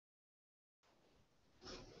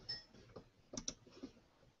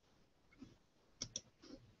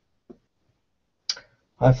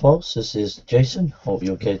Hi folks, this is Jason. Hope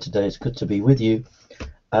you're okay today. It's good to be with you.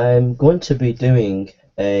 I'm going to be doing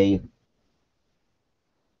a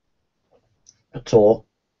talk,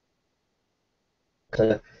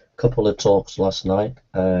 a couple of talks last night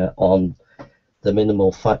on the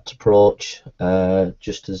minimal fact approach,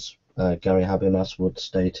 just as Gary Habermas would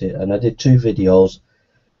state it. And I did two videos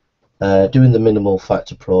doing the minimal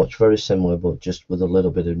fact approach, very similar, but just with a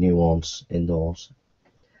little bit of nuance in those.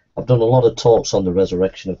 I've done a lot of talks on the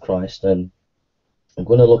resurrection of Christ, and I'm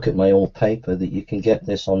going to look at my old paper. That you can get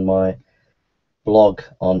this on my blog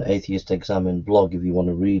on Atheist Examine blog if you want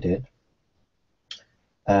to read it.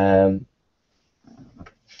 And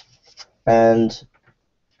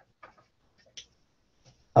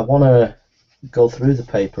I want to go through the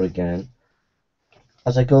paper again.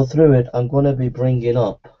 As I go through it, I'm going to be bringing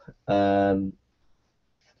up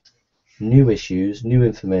new issues, new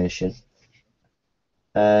information,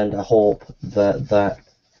 and I hope that that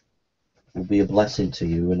will be a blessing to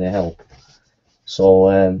you and a help.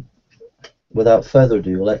 So without further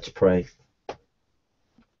ado, let's pray.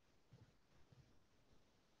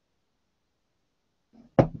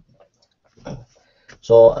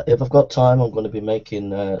 So if I've got time, I'm going to be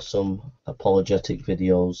making some apologetic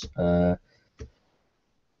videos. I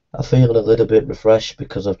feel a little bit refreshed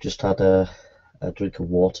because I've just had a drink of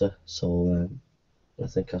water, so I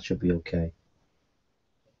think I should be okay.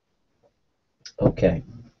 Okay.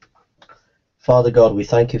 Father God, we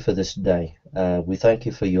thank you for this day. We thank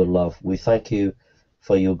you for your love. We thank you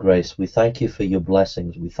for your grace. We thank you for your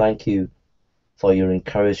blessings. We thank you for your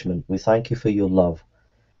encouragement. We thank you for your love.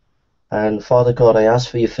 And Father God, I ask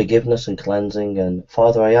for your forgiveness and cleansing. And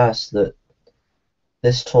Father, I ask that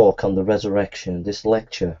this talk on the resurrection, this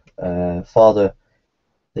lecture, Father,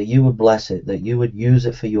 that you would bless it, that you would use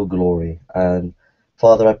it for your glory. And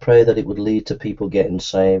Father, I pray that it would lead to people getting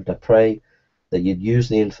saved. I pray that you'd use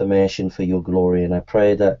the information for your glory, and I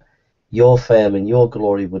pray that your fame and your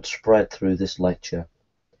glory would spread through this lecture,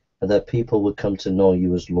 and that people would come to know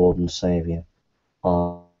you as Lord and Saviour.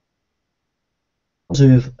 Those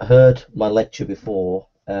who've heard my lecture before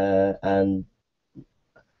and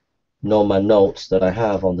know my notes that I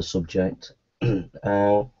have on the subject, I'm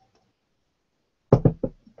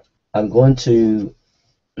going to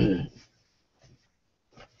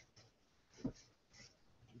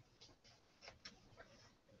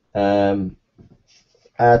add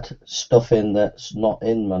stuff in that's not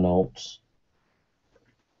in my notes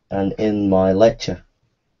and in my lecture.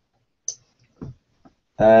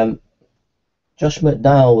 Josh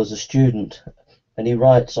McDowell was a student, and he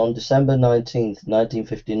writes, on December 19th,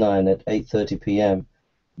 1959 at 8:30 p.m.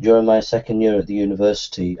 during my second year at the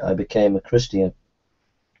university, I became a Christian.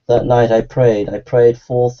 That night I prayed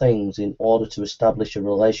 4 things in order to establish a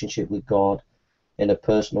relationship with God, in a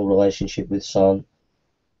personal relationship with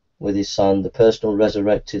his son, the personal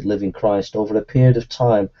resurrected living Christ. Over a period of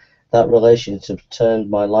time, that relationship turned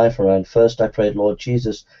my life around. First I prayed, Lord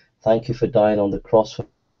Jesus, thank you for dying on the cross for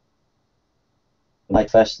I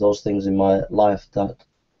confess those things in my life that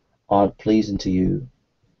aren't pleasing to you,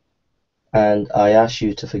 and I ask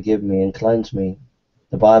you to forgive me and cleanse me.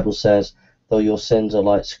 The Bible says, though your sins are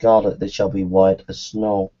like scarlet, they shall be white as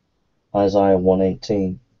snow. Isaiah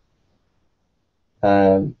 1:18.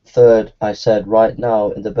 Third, I said, right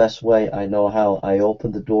now, in the best way I know how, I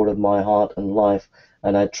open the door of my heart and life,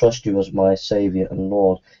 and I trust you as my Savior and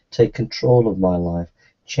Lord. Take control of my life.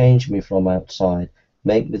 Change me from outside.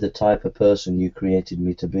 Make me the type of person you created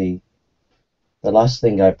me to be. The last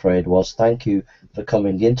thing I prayed was, thank you for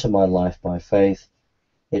coming into my life by faith.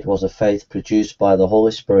 It was a faith produced by the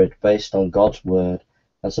Holy Spirit, based on God's Word,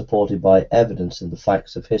 and supported by evidence in the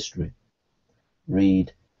facts of history.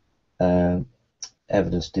 Read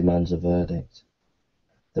Evidence Demands a Verdict.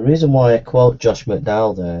 The reason why I quote Josh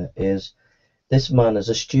McDowell there is this man, as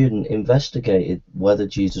a student, investigated whether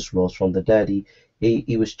Jesus rose from the dead.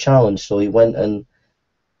 He was challenged, so he went and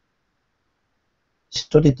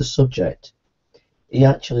studied the subject. He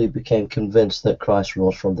actually became convinced that Christ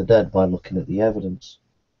rose from the dead by looking at the evidence.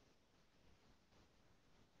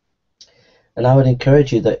 And I would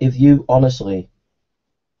encourage you that if you honestly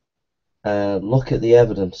look at the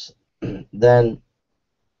evidence, then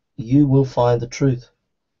you will find the truth.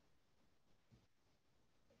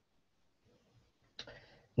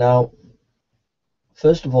 Now,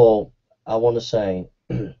 first of all, I want to say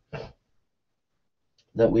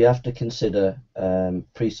that we have to consider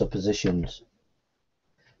presuppositions.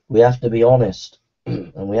 We have to be honest,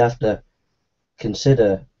 and we have to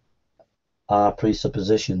consider our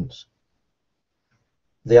presuppositions.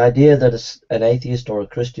 The idea that an atheist or a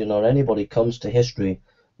Christian or anybody comes to history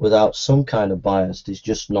without some kind of bias is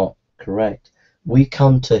just not correct. We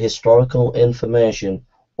come to historical information,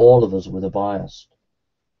 all of us, with a bias.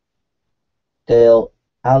 Dale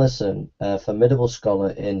Allison, a formidable scholar,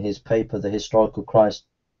 in his paper The Historical Christ,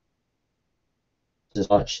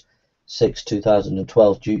 March 6,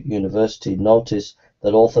 2012, Duke University, noticed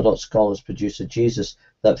that Orthodox scholars produce a Jesus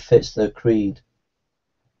that fits their creed,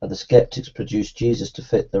 and the skeptics produce Jesus to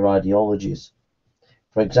fit their ideologies.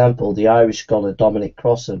 For example, the Irish scholar Dominic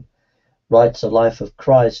Crossan writes a life of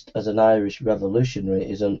Christ as an Irish revolutionary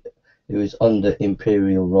who is under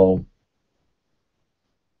Imperial Rome.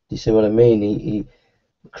 Do you see what I mean?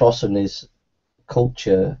 Crossan, his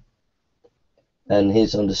culture and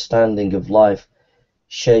his understanding of life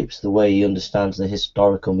shapes the way he understands the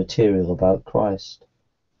historical material about Christ.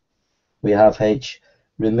 We have H.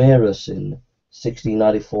 Ramirez in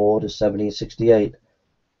 1694 to 1768.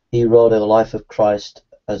 He wrote a life of Christ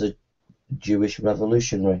as a Jewish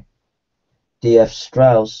revolutionary. D.F.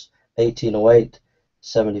 Strauss,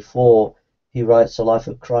 1808-74, he writes a life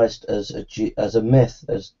of Christ as a myth,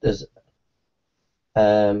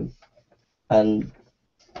 and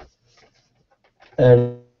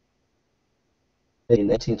in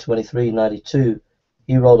 1823-92,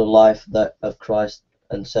 he wrote a life of Christ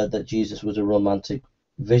and said that Jesus was a romantic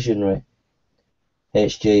visionary.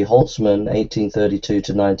 H.J. Holtzman,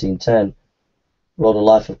 1832-1910, wrote a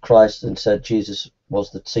life of Christ and said Jesus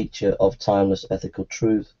was the teacher of timeless ethical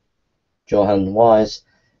truth. Johann Weiss,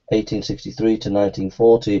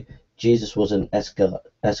 1863-1940, Jesus was an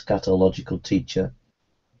eschatological teacher,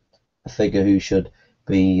 a figure who should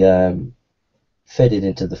be fitted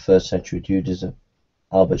into the first century Judaism.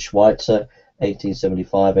 Albert Schweitzer,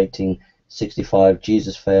 1875-1865,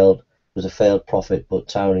 Jesus was a failed prophet but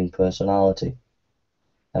towering personality.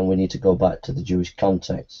 And we need to go back to the Jewish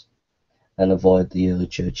context and avoid the early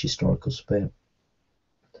church historical spin.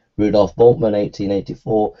 Rudolf Bultmann,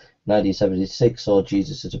 1884-1976, saw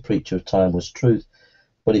Jesus as a preacher of timeless truth,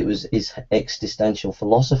 but it was his existential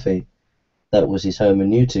philosophy that was his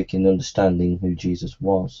hermeneutic in understanding who Jesus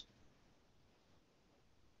was.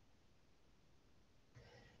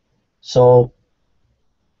 So,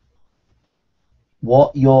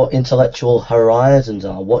 what your intellectual horizons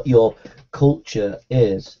are, what your culture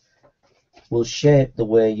is, will shape the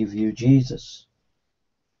way you view Jesus.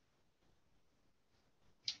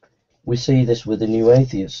 We see this with the New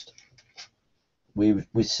Atheist. We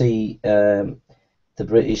see the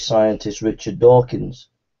British scientist Richard Dawkins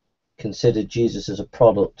considered Jesus as a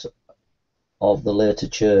product of the later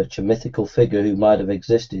church, a mythical figure who might have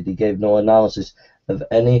existed. He gave no analysis of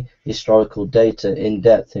any historical data in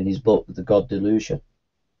depth in his book, The God Delusion.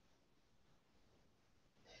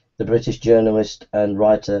 The British journalist and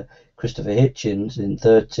writer Christopher Hitchens, in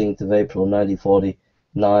 13th of April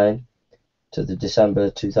 1949 to the December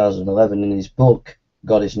 2011, in his book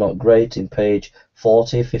God is Not Great, in page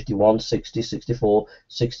 40, 51, 60, 64,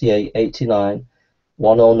 68, 89,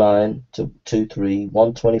 109 to 23,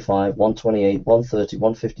 125, 128, 130,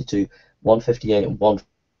 152, 158, and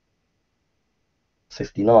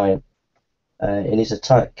 159. In his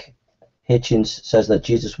attack, Hitchens says that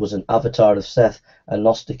Jesus was an avatar of Seth, a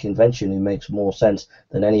Gnostic invention who makes more sense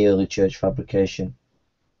than any early church fabrication.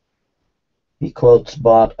 He quotes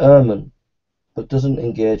Bart Ehrman, but doesn't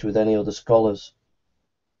engage with any other scholars.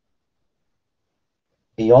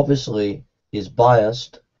 He obviously is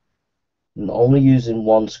biased, and only using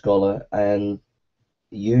one scholar and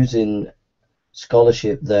using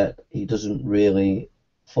scholarship that he doesn't really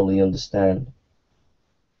fully understand.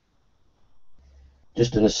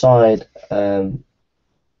 Just an aside, the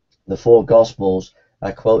four Gospels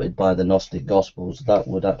are quoted by the Gnostic Gospels. That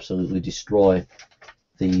would absolutely destroy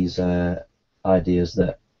these ideas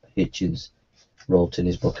that Hitchens wrote in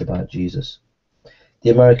his book about Jesus.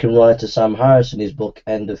 The American writer Sam Harris, in his book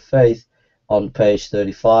End of Faith, on page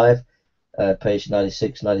 35, page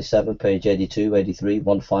 96, 97, page 82, 83,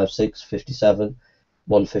 156, 57,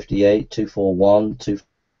 158, 241, 2,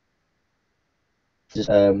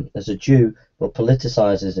 as a Jew, but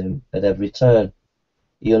politicizes him at every turn.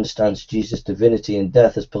 He understands Jesus' divinity and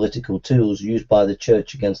death as political tools used by the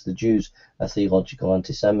church against the Jews, a theological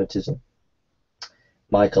anti-Semitism.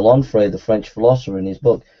 Michael Onfray, the French philosopher, in his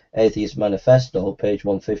book Atheist Manifesto, page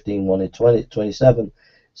 115, 127,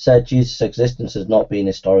 said Jesus' existence has not been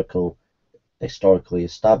historically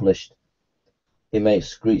established. He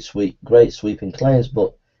makes great sweeping claims,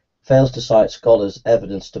 but fails to cite scholars'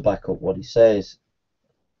 evidence to back up what he says.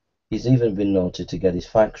 He's even been noted to get his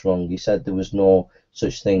facts wrong. He said there was no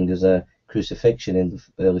such thing as a crucifixion in the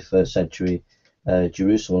early first century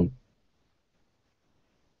Jerusalem.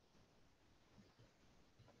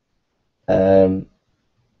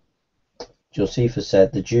 Josephus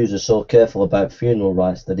said, the Jews are so careful about funeral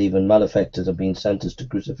rites that even malefactors are being sentenced to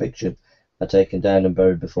crucifixion are taken down and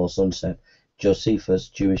buried before sunset. Josephus,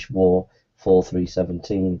 Jewish War,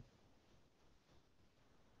 4:317.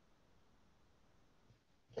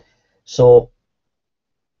 So,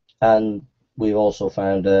 and we've also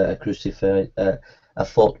found a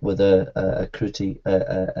foot with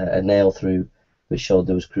a nail through, which showed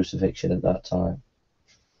there was crucifixion at that time.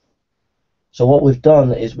 So what we've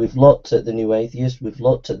done is we've looked at the New Atheist, we've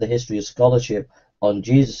looked at the history of scholarship on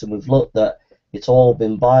Jesus, and we've looked that it's all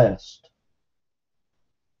been biased.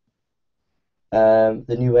 The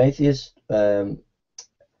New Atheist,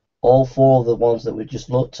 all four of the ones that we just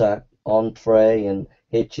looked at, Onfray and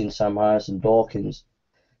Hitchens, Sam Harris and Dawkins,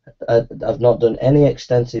 have not done any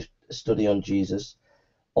extensive study on Jesus.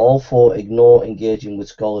 All four ignore engaging with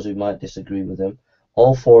scholars who might disagree with him.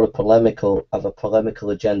 All four are have a polemical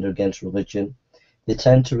agenda against religion. They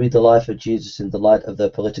tend to read the life of Jesus in the light of their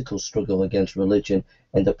political struggle against religion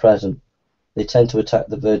in the present. They tend to attack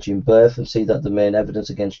the virgin birth and see that the main evidence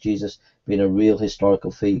against Jesus being a real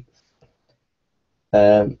historical feat,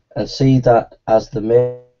 and see that as the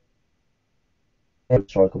main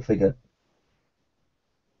historical figure.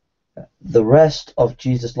 The rest of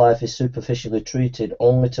Jesus' life is superficially treated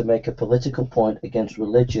only to make a political point against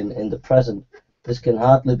religion in the present. This can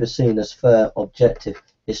hardly be seen as fair, objective,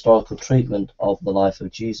 historical treatment of the life of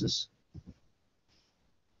Jesus.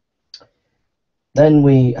 Then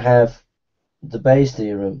we have the Bayes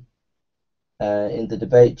theorem. In the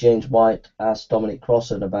debate, James White asked Dominic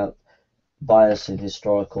Crossan about bias in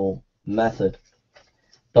historical method.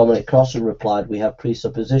 Dominic Crossan replied, we have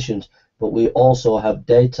presuppositions, but we also have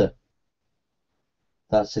data.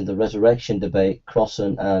 That's in the resurrection debate,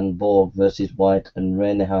 Crossan and Borg versus White and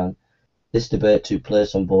Renehan. This debate took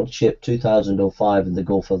place on board ship 2005 in the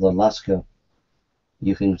Gulf of Alaska.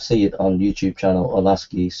 You can see it on YouTube channel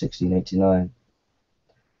Alaska 1689.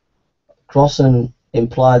 Crossan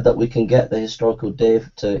implied that we can get the historical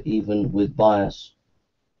data even with bias.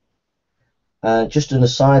 Just an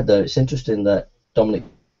aside though, it's interesting that Dominic,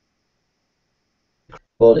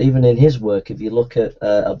 but even in his work, if you look at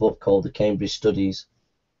a book called The Cambridge Studies,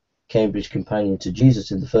 Cambridge Companion to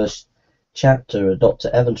Jesus, in the first chapter, Dr.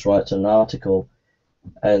 Evans writes an article,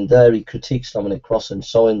 and there he critiques Dominic Crossan,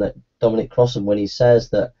 showing that Dominic Crossan, when he says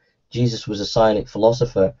that Jesus was a Scienic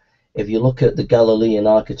philosopher, if you look at the Galilean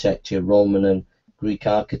architecture, Roman and Greek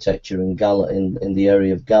architecture in the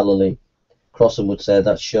area of Galilee, Crossan would say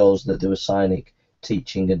that shows that there was Scienic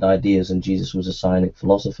teaching and ideas, and Jesus was a Scienic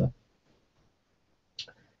philosopher,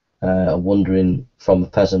 wandering from a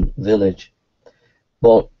peasant village.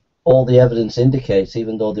 But all the evidence indicates,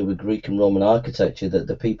 even though they were Greek and Roman architecture, that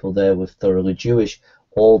the people there were thoroughly Jewish.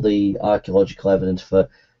 All the archaeological evidence for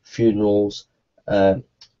funerals, for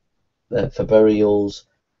burials,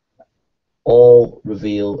 all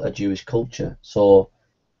reveal a Jewish culture. So,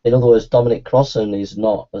 in other words, Dominic Crossan is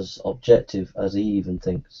not as objective as he even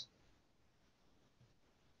thinks.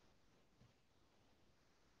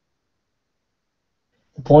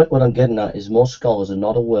 The point what I'm getting at is most scholars are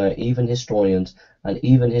not aware, even historians and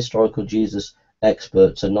even historical Jesus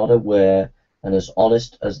experts are not aware and as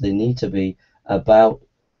honest as they need to be about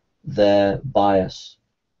their bias.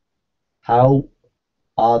 How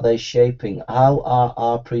are they shaping, how are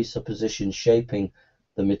our presuppositions shaping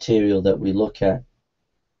the material that we look at?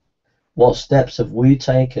 What steps have we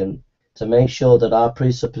taken to make sure that our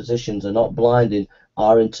presuppositions are not blinding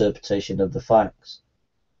our interpretation of the facts?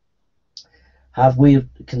 Have we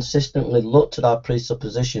consistently looked at our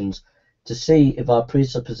presuppositions to see if our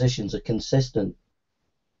presuppositions are consistent?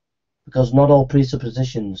 Because not all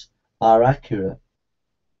presuppositions are accurate.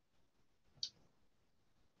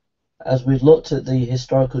 As we've looked at the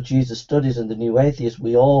historical Jesus studies and the New Atheist,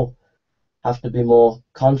 we all have to be more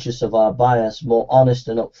conscious of our bias, more honest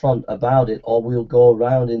and upfront about it, or we'll go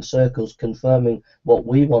around in circles confirming what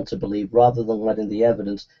we want to believe rather than letting the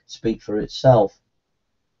evidence speak for itself.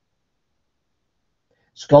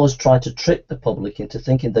 Scholars try to trick the public into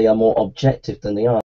thinking they are more objective than they are.